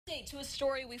To a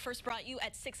story we first brought you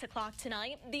at 6 o'clock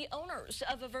tonight. The owners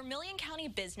of a Vermilion County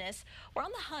business were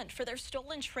on the hunt for their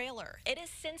stolen trailer. It has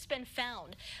since been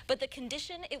found, but the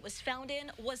condition it was found in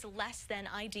was less than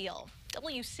ideal.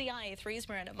 WCIA 3's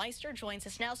Miranda Meister joins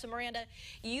us now. So Miranda,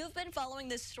 you've been following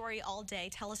this story all day.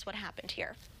 Tell us what happened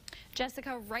here.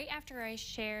 Jessica, right after I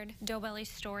shared Dobell's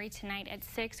story tonight at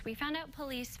 6, we found out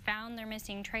police found their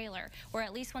missing trailer, or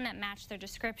at least one that matched their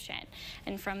description.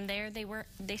 And from there,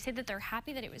 they said that they're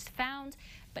happy that it was found,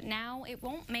 but now it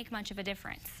won't make much of a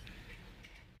difference.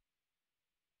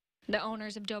 The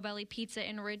owners of Dobell Pizza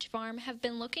and Ridge Farm have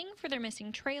been looking for their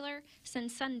missing trailer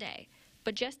since Sunday.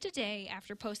 But just a day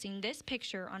after posting this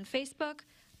picture on Facebook,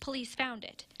 police found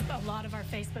it. A lot of our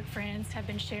Facebook friends have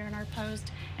been sharing our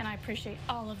post, and I appreciate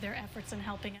all of their efforts in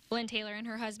helping us. Lynn Taylor and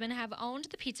her husband have owned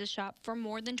the pizza shop for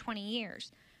more than 20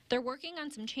 years. They're working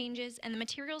on some changes, and the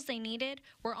materials they needed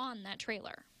were on that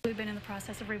trailer. We've been in the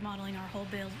process of remodeling our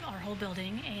whole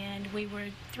building, and we were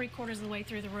 3/4 of the way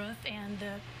through the roof, and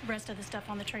the rest of the stuff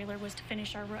on the trailer was to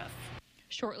finish our roof.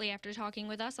 Shortly after talking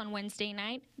with us on Wednesday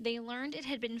night, they learned it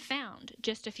had been found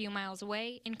just a few miles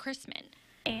away in Chrisman.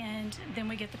 And then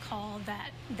we get the call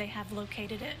that they have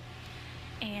located it,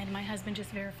 and my husband just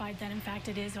verified that in fact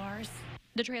it is ours.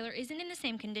 The trailer isn't in the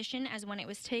same condition as when it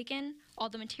was taken. All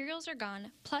the materials are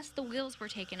gone, plus the wheels were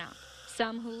taken out.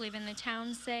 Some who live in the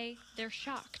town say they're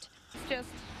shocked. It's just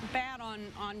bad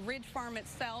on Ridge Farm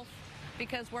itself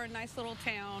because we're a nice little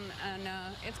town,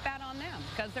 and it's bad on them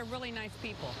because they're really nice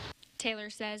people.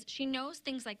 Taylor says she knows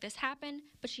things like this happen,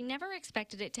 but she never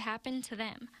expected it to happen to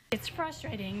them. It's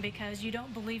frustrating because you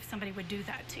don't believe somebody would do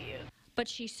that to you. But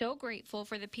she's so grateful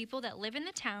for the people that live in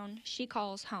the town she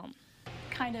calls home.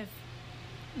 Kind of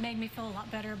made me feel a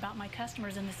lot better about my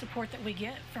customers and the support that we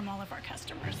get from all of our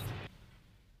customers.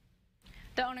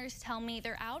 The owners tell me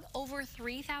they're out over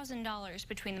 $3,000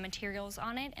 between the materials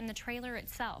on it and the trailer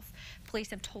itself. Police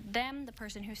have told them the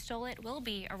person who stole it will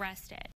be arrested.